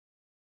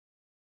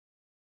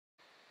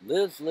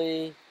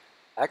Lizlee,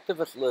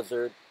 activist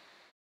lizard.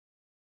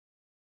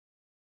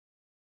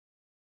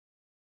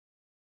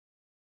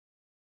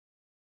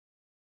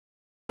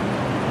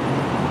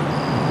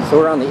 So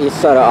we're on the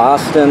east side of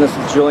Austin. This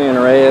is Julian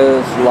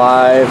Reyes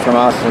live from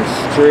Austin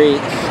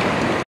streets.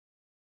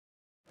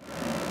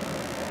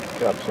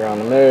 Cops are on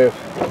the move.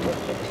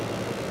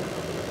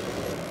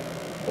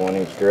 One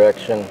each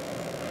direction.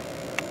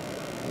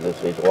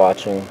 Lizlee's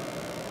watching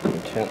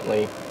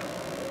intently.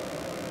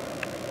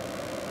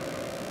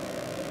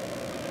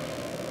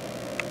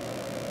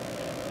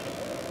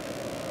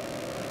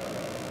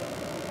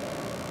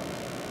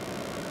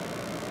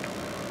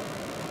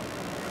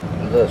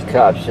 Those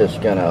cops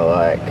just gonna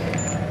like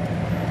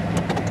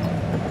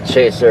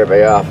chase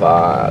everybody off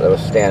that was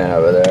standing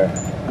over there,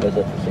 as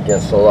if it's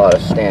against the law to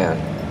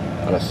stand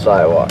on a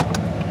sidewalk.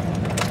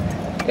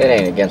 It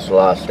ain't against the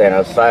law to stand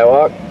on a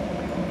sidewalk.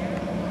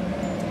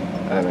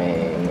 I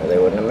mean, they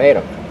wouldn't have made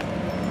them.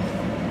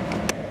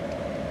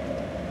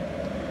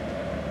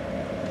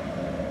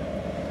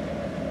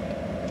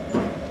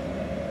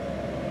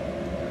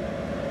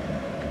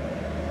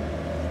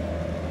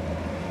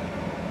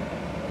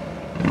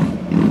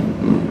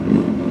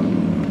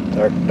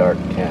 Dark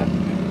tent.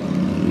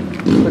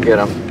 Look at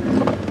him.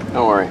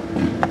 Don't worry.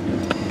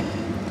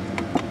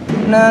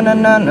 Na na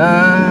na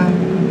na.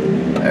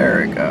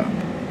 There we go.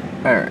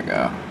 There we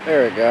go.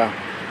 There we go.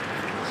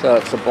 So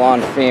it's a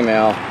blonde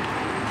female. I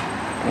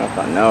don't know if I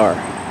know her.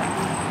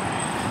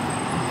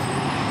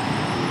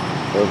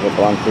 There's a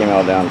blonde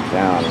female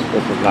downtown.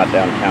 This is not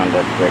downtown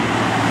district.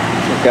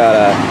 She's got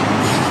a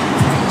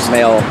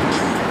male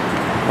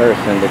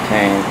person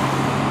detained.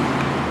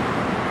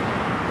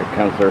 Here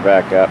comes her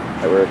backup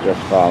that we were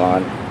just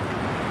following.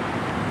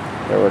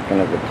 They're working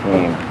as a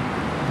team.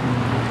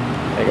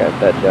 They got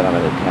that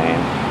gentleman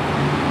detained.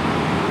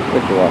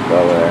 Would you walk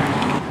over there?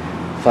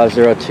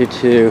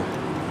 5022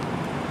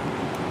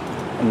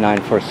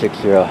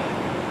 9460.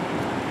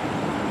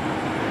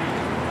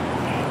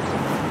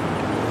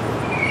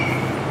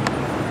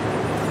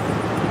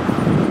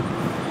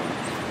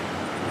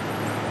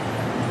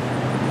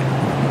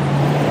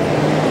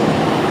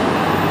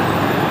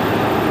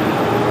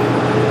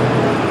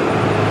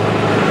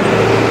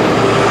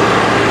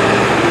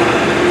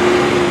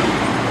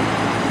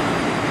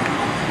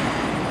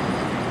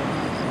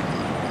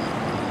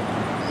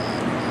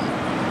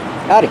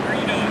 Howdy.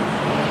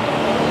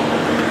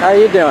 How are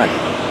you doing?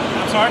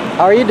 I'm sorry?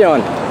 How are you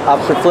doing?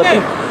 Officer Flippin?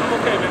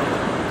 Okay, man.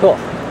 Cool.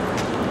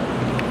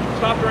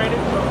 Stopped raining?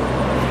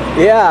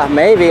 Yeah,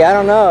 maybe. I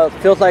don't know. It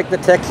feels like the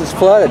Texas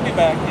flooded. He'll be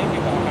back. He'll be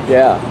back.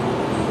 Yeah.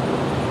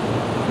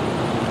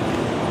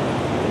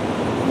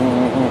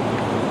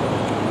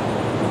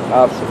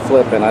 Officer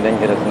Flippin, I didn't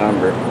get his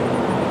number.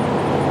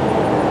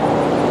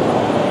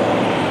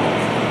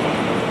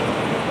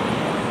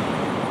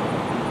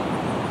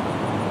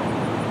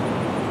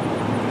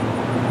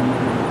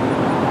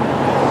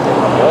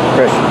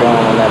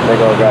 Big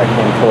old guy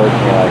came towards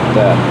me like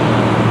that.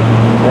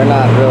 They're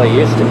not really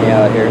used to me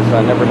out here, so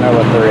I never know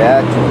what the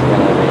reaction is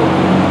going to be.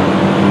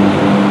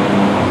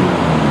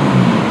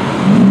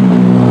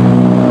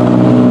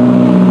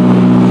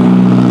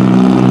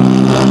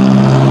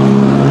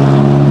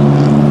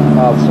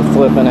 Officer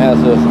Flippin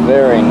has this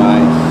very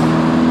nice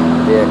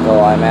vehicle.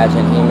 I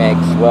imagine he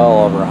makes well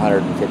over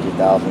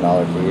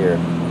 $150,000 a year.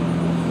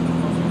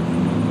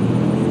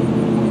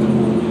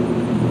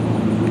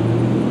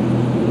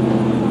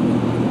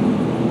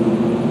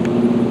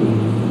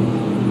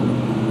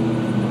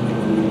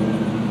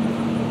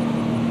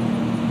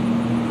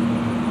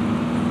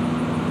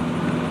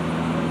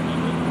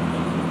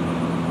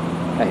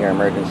 I hear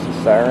emergency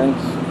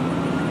sirens.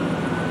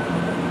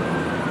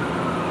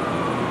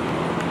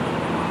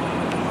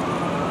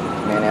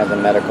 This man has a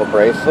medical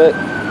bracelet.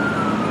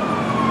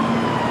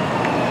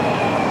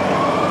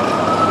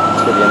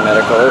 Could be a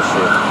medical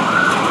issue.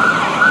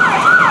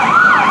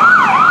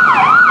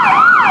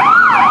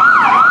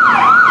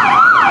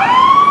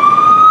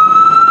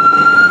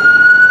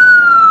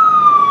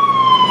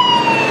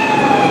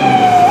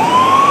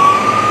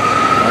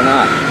 Or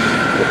not.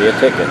 Could be a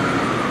ticket.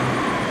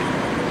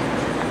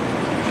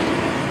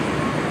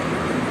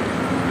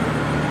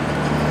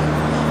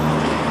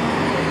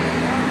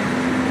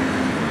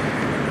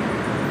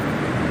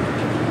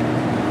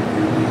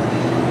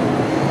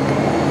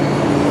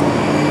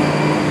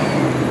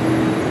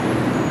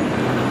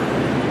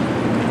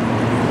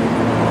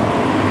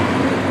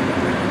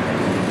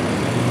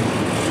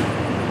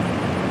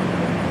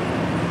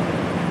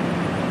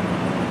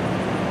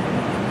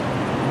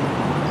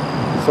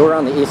 So we're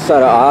on the east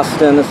side of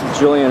Austin. This is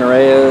Julian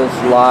Reyes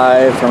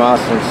live from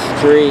Austin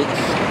streets.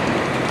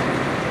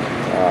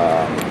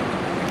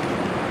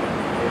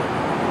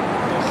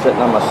 Sitting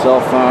on my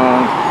cell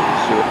phone.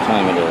 Let's see what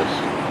time it is.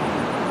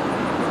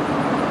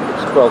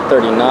 It's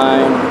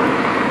 12:39.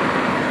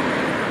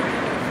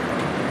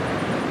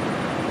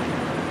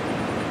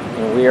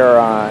 And we are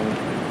on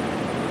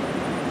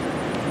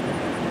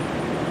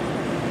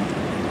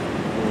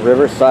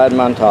Riverside,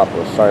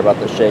 Montopolis. Sorry about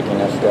the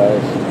shakiness,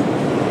 guys.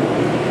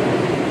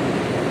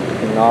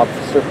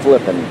 Officer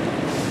Flippin,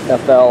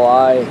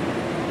 F-L-I-P-P-I-N,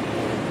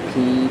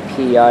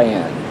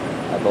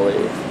 I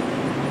believe.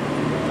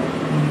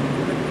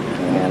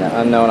 And an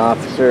unknown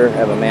officer,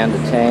 have a man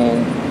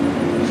detained.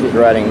 She's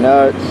writing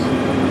notes.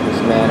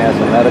 This man has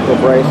a medical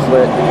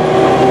bracelet.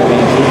 That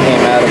means he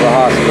came out of the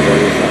hospital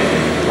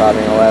recently,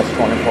 probably in the last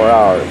 24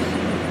 hours.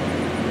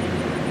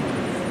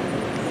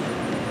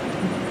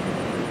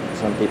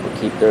 Some people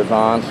keep theirs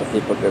on so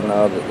people can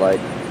know that,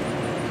 like,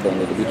 they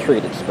need to be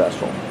treated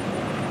special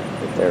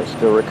if they're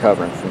still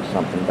recovering from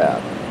something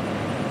bad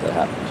that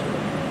happened to them.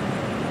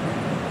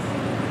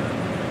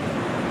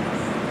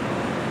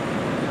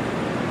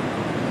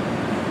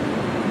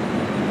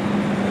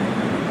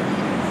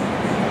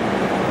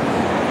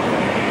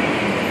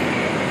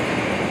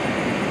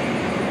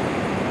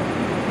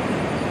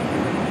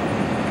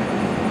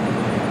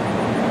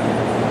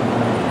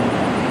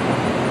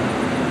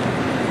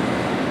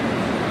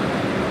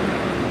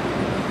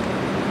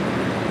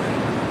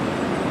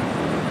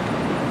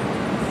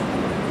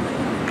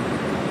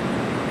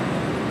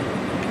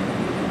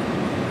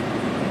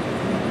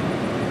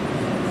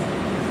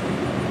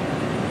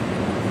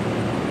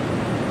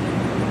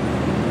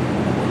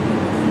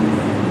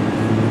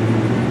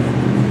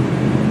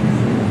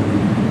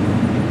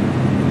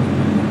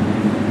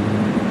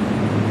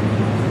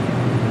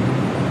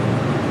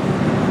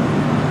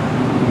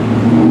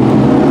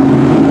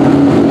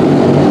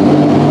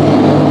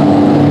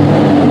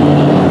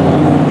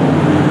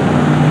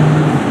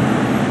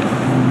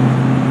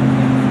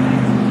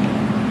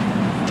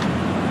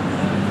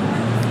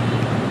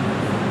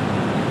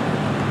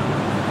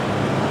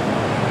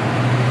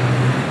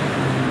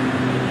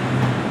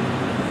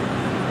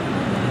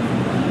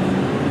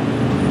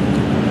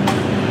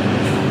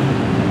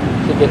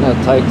 Getting a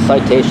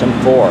citation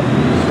for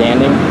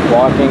standing,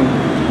 walking,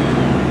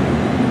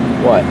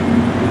 what?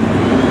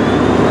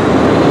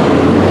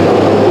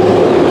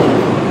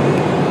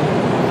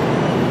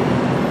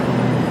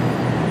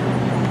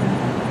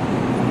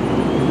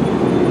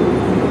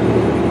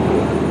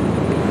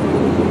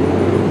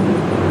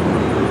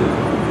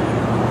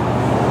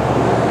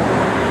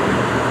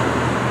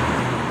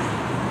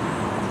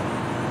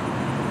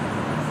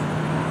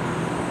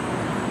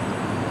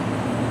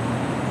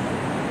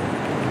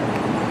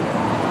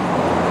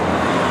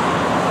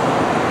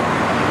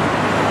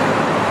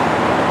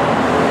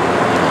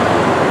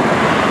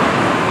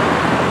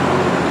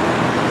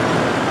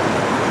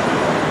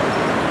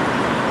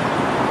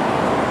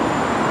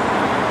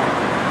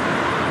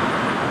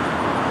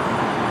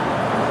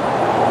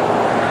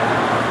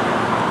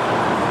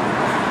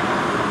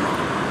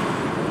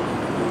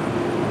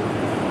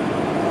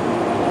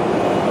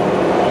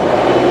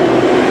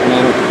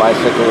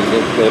 Bicycle was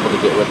able to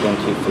get within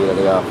 2 feet of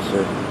the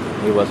officer.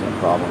 He wasn't a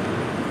problem.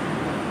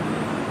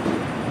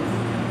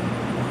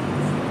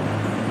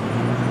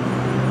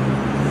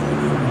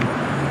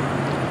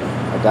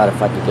 I doubt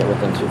if I could get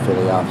within 2 feet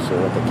of the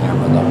officer with the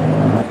camera though.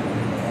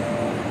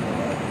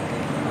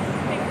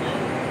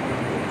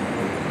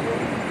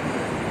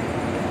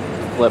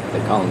 Flip,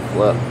 they call him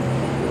Flip. I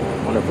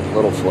wonder if it's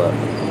Little Flip.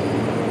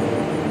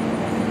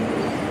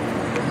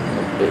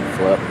 A big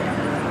Flip.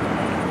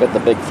 Get the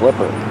big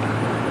flipper.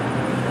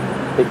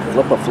 Big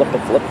flipper, flipper,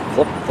 flip,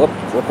 flip, flip,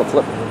 flipper,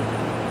 flip.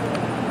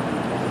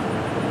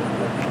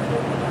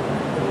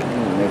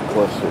 Move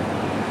closer.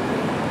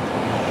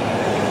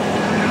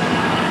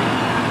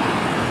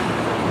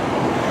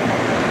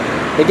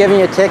 They giving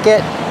you a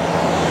ticket?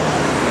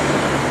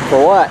 For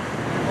what?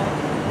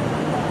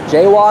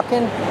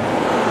 Jaywalking?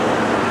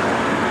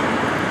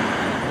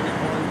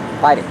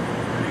 Fight it.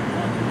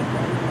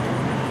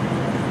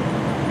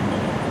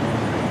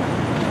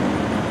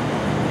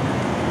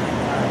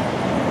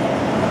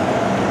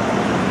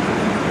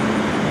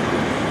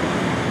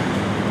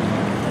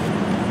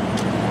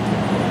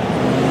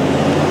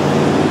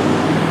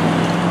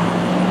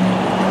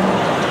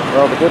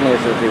 Well, the good news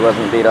is he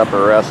wasn't beat up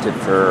or arrested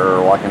for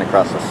walking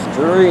across the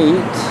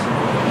street.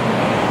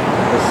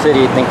 The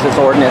city thinks its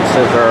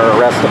ordinances are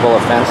arrestable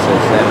offenses,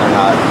 and they're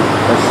not.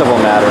 They're civil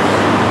matters.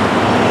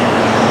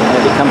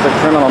 And it becomes a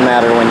criminal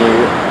matter when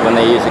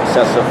they use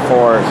excessive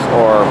force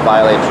or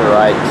violate your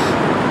rights.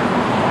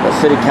 The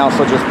city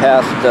council just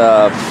passed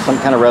some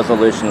kind of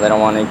resolution. They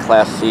don't want any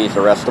Class C's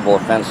arrestable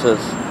offenses.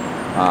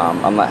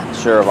 I'm not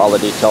sure of all the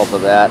details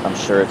of that. I'm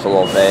sure it's a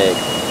little vague,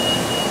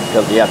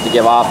 because you have to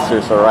give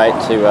officers the right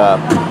to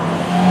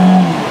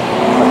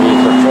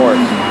abuse their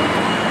force.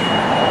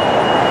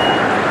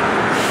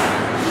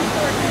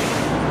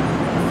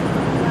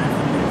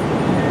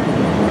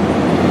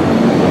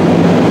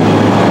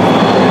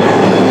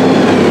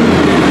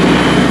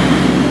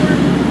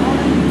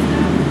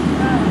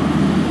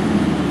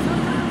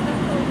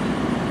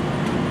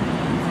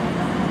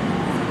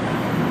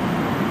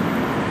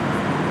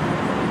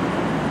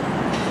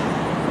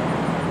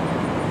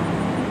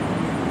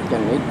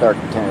 Can meet dark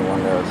tinted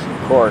windows in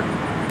court.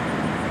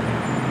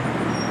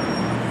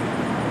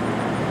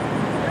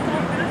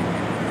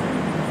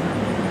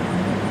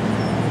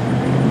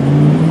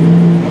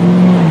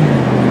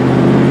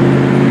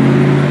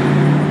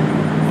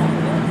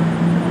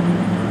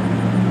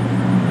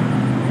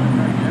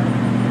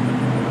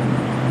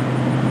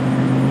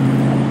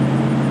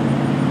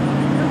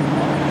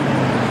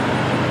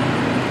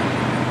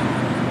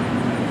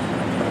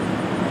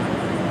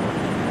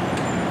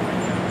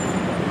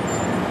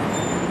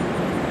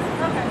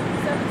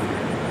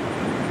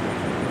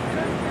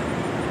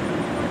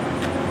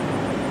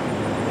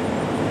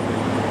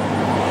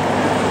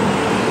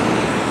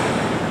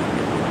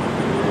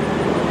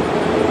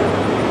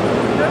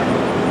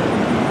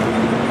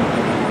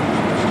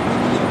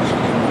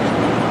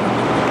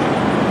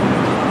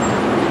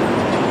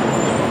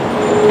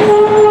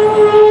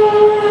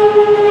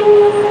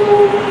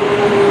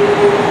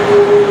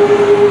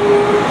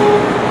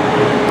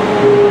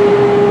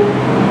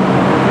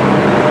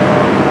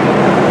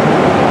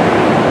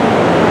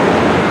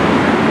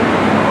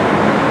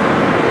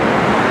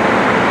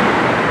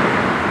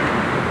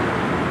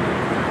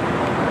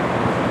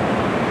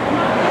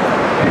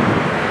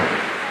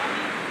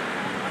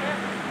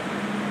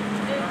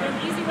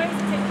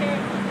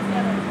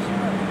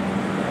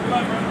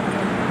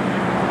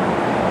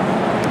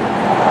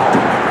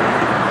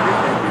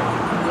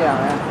 Yeah,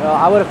 man. Well,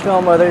 I would have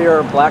filmed whether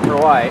you're black or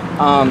white.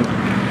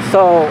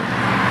 So,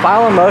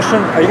 file a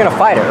motion. Are you gonna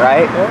fight it,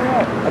 right?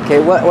 Yeah. Okay.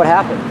 What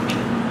happened?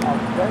 How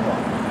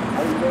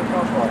do you get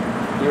across what?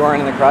 You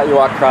weren't in the cross. You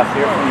walked across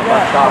here from the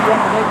bus stop.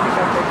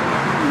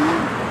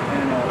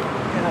 And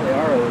how they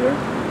are over there.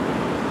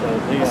 So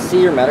I see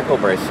your medical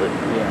bracelet.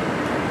 Yeah.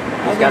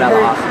 He's got out of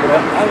the hospital.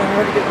 I don't know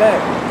where to get back.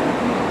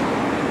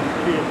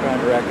 She's just trying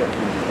to rack up.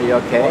 Are you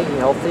okay? You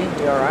healthy?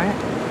 You all right?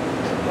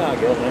 Yeah, I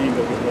guess I need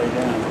to go get laid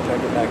down. Try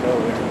to get back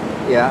over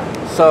there. Yeah.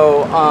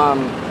 So,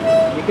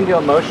 you can do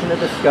a motion of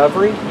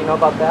discovery. You know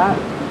about that?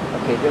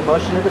 Okay, do a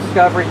motion of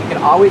discovery. You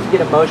can always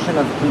get a motion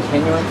of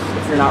continuance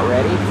if you're not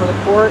ready for the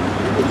court.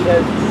 It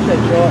said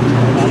show up.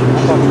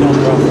 I'm talking down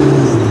the road.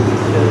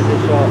 It said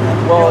just show up.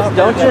 Well,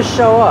 don't just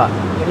show up.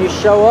 When you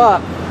show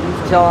up, you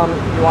tell them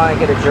you want to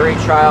get a jury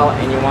trial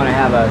and you want to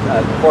have a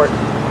court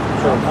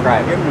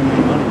transcribed. I'm not giving them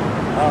any money.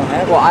 I don't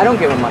have it. Well, I don't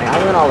give them money. I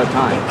win all the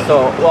time.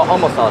 So, well,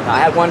 almost all the time. I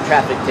had one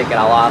traffic ticket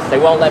I lost. They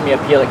won't let me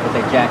appeal it because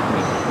they jacked me.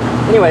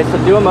 Anyway, so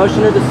do a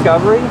motion of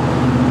discovery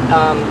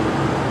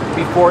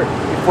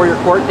before your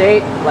court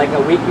date, like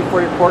a week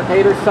before your court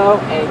date or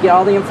so, and get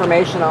all the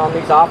information on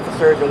these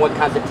officers and what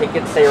kinds of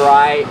tickets they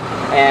write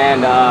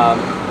and,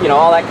 you know,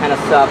 all that kind of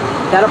stuff.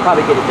 That'll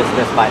probably get it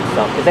dismissed by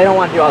itself because they don't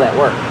want to do all that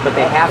work, but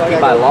they have to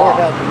by law.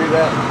 To do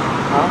that.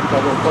 Huh?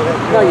 So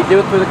No, you do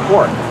it through the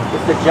court.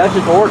 It's the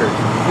judge's orders.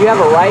 You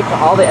have a right to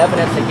all the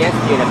evidence against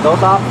you, and if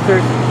those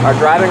officers are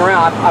driving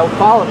around, I would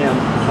follow him.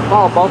 I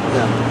followed both of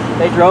them.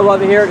 They drove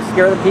over here to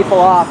scare the people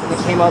off, and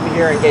they came over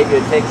here and gave you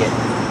a ticket.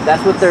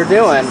 That's what they're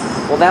doing.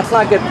 Well, that's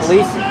not good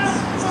policing.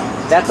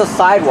 That's a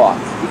sidewalk.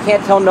 You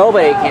can't tell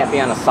nobody it can't be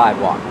on a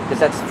sidewalk, because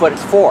that's what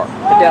it's for,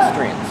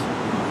 pedestrians.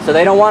 So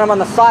they don't want them on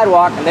the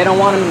sidewalk, and they don't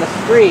want them in the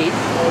street.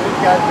 Well, this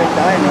guy's been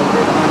dying over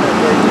there behind that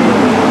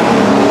 13.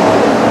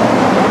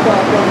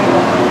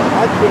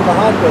 I've been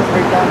behind us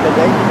 3 times a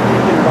day.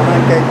 He's been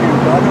behind K2,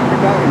 so I know what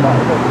you're talking about.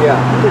 Yeah.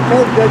 He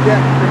told Judge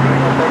Jackson you're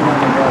going to pay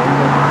nothing, bro.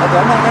 I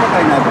said, I'm not going to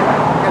pay nothing.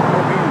 Guess what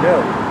we're being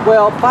done.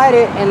 Well, fight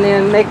it and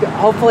then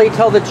hopefully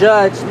tell the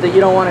judge that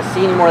you don't want to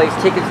see any more of these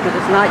tickets because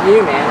it's not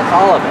you, man. It's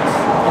all of us.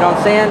 You know what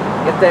I'm saying?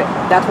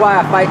 That's why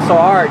I fight so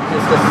hard,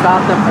 is to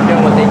stop them from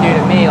doing what they do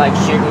to me, like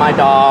shooting my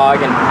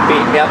dog and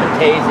beating me up and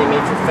tasing me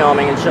for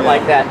filming and shit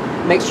like that.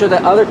 Make sure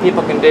that other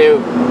people can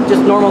do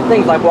just normal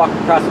things like walking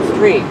across the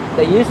street.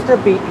 They used to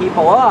beat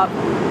people up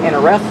and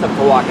arrest them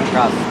for walking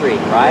across the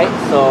street, right?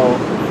 So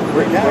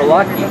we're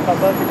lucky.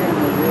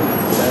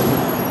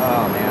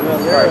 Oh man,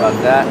 sorry about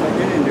that.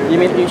 You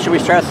mean should we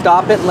try to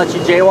stop it and let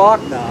you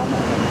jaywalk? No,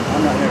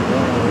 I'm not there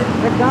going over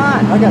there. They're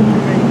gone. I got too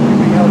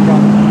many health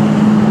problems.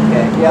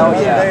 Okay. Yeah, The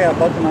other yeah. day I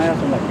busted my ass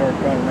on my car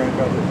trying to run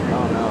across the street.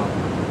 Oh no.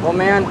 Well,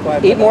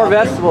 man, eat more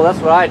vegetables. That's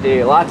what I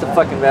do. Lots of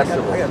fucking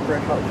vegetables. I got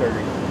fresh heart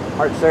surgery.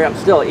 Heart surgery. I'm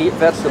still eat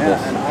vegetables.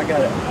 Yeah, and I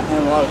got it. I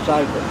have a lot of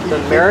side effects. The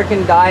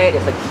American diet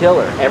is a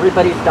killer.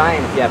 Everybody's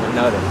dying if you haven't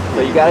noticed.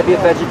 So you got to be a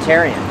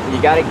vegetarian.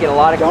 You got to get a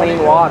lot of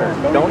clean water.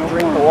 Don't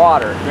drink the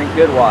water. Drink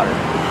good water.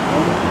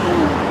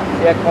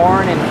 Yeah,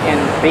 corn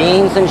and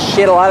beans and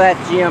shit. A lot of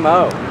that's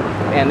GMO,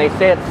 and they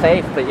say it's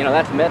safe, but you know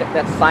that's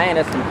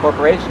scientists and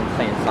corporations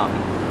saying something.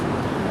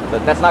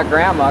 But that's not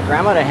grandma.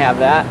 Grandma didn't have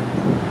that.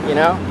 You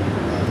know.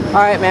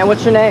 All right, man.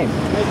 What's your name?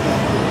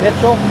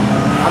 Mitchell.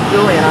 I'm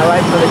Julian. I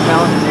write for the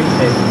Calendar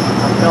newspaper.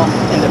 I'm filmed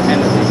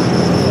independently.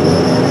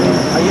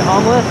 Are you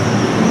homeless?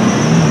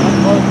 I'm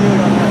close to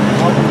it.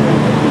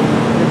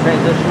 You're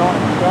transitional?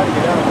 I'm trying to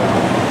get out of there.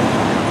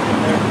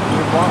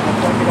 They're blocking.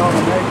 I'm trying to get all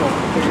the medical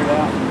figured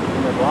out,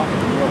 and they're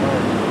blocking it real hard.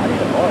 I need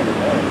a lawyer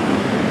today.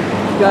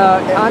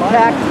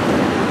 Contact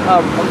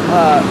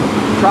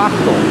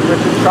Troxel.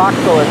 Richard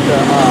Troxel at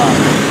the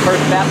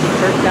First Baptist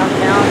Church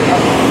downtown, up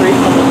the street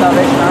from the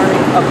Salvation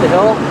Army, up the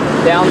hill,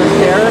 down the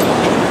stairs.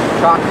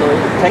 Troxel,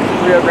 Texas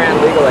Rio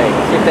Grande Legal Aid.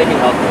 See if they can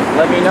help me.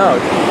 Let me know.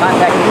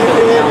 Contact me for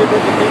the county. With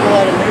the people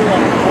at a new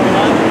one,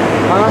 29?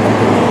 Huh?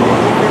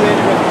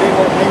 Related with the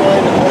people at legal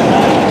aid at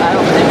 29? I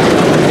don't think so.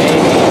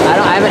 Maybe.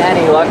 I haven't had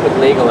any luck with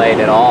legal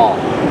aid at all.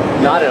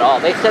 Not at all.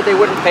 They said they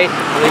wouldn't face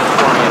the police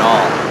for me at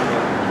all.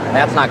 And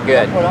that's not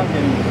good. That's what I'm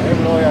getting.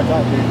 Every lawyer I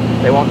talk to.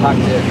 They won't talk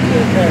to what?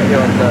 Yeah,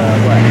 you're a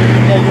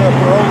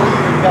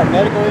parolee, you got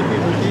medical issues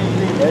with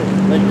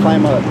TDC, they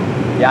climb up.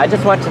 Yeah, I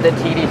just went to the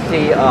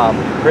TDC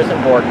prison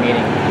board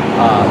meeting.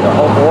 The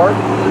whole board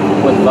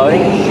was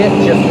voting and shit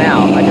just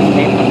now. I just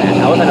came from that.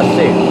 I was in a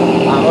suit.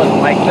 I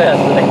wasn't like this,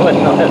 so they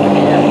wouldn't know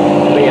me yet.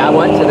 But yeah, I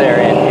went to there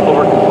and people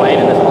were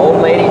complaining. This old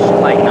lady, she's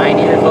like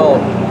 90 years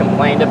old,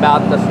 complained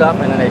about the stuff,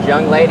 and then this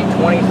young lady,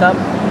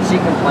 20-something, she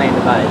complained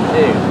about it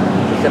too.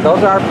 She said,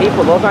 those are our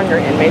people, those aren't your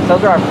inmates,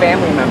 those are our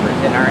family members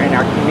and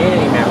our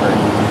community members.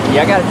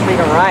 You gotta treat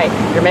them right.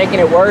 You're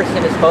making it worse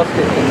than it's supposed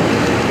to be.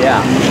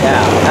 Yeah,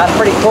 yeah. That's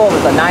pretty cool.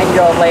 There's a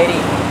 90-year-old lady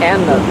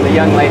and the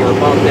young lady were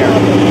both there.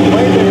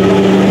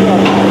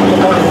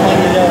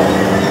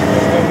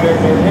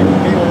 They're hitting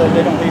people that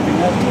they don't even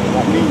know,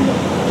 like me,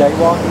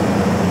 jaywalking,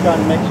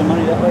 trying to make some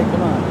money that way,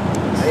 come on.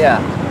 Yeah.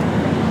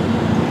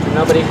 What's your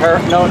nobody hurt,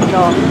 no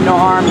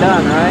harm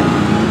done, right? You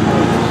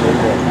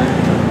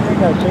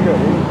got a cigarette,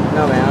 do you?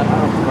 No, man, I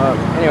don't smoke.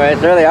 Anyways,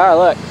 there they are.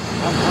 Look.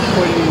 I'm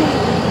quitting.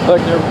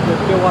 Look. They're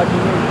still watching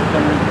you.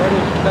 What do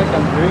you expect?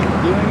 I'm doing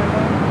anything?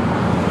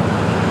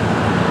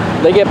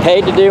 They get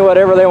paid to do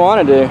whatever they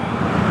want to do.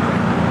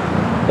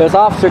 There's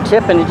Officer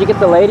Tippin. Did you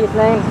get the lady's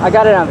name? I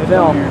got it on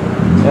film.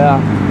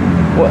 Yeah.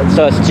 What,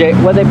 so it's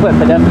what they put,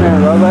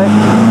 pedestrian roadway?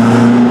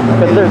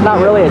 Because there's not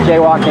really a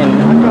jaywalking.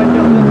 I'm trying to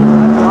tell them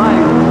I'm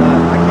lying.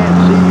 I can't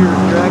see your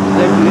track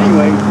section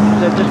anyway.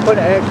 So just put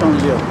an X on the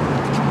deal.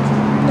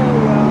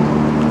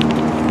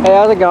 Hey,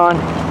 how's it going?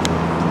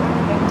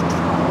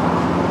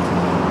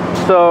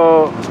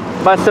 So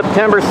by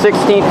September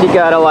 16th, you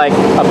gotta like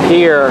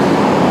appear.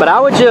 But I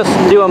would just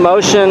do a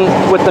motion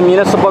with the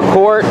municipal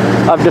court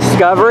of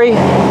discovery,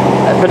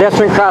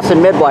 pedestrian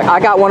crossing mid-block. I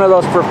got one of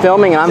those for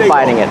filming and I'm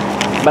fighting it.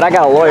 But I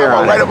got a lawyer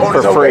on it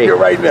for free.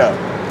 Right now.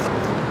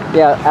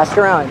 Yeah, ask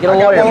around. Get a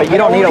lawyer, but you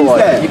don't need a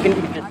lawyer. You can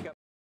just go.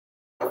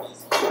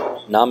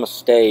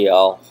 Namaste,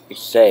 y'all. Be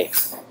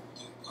safe.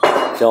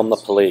 Film the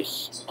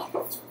police.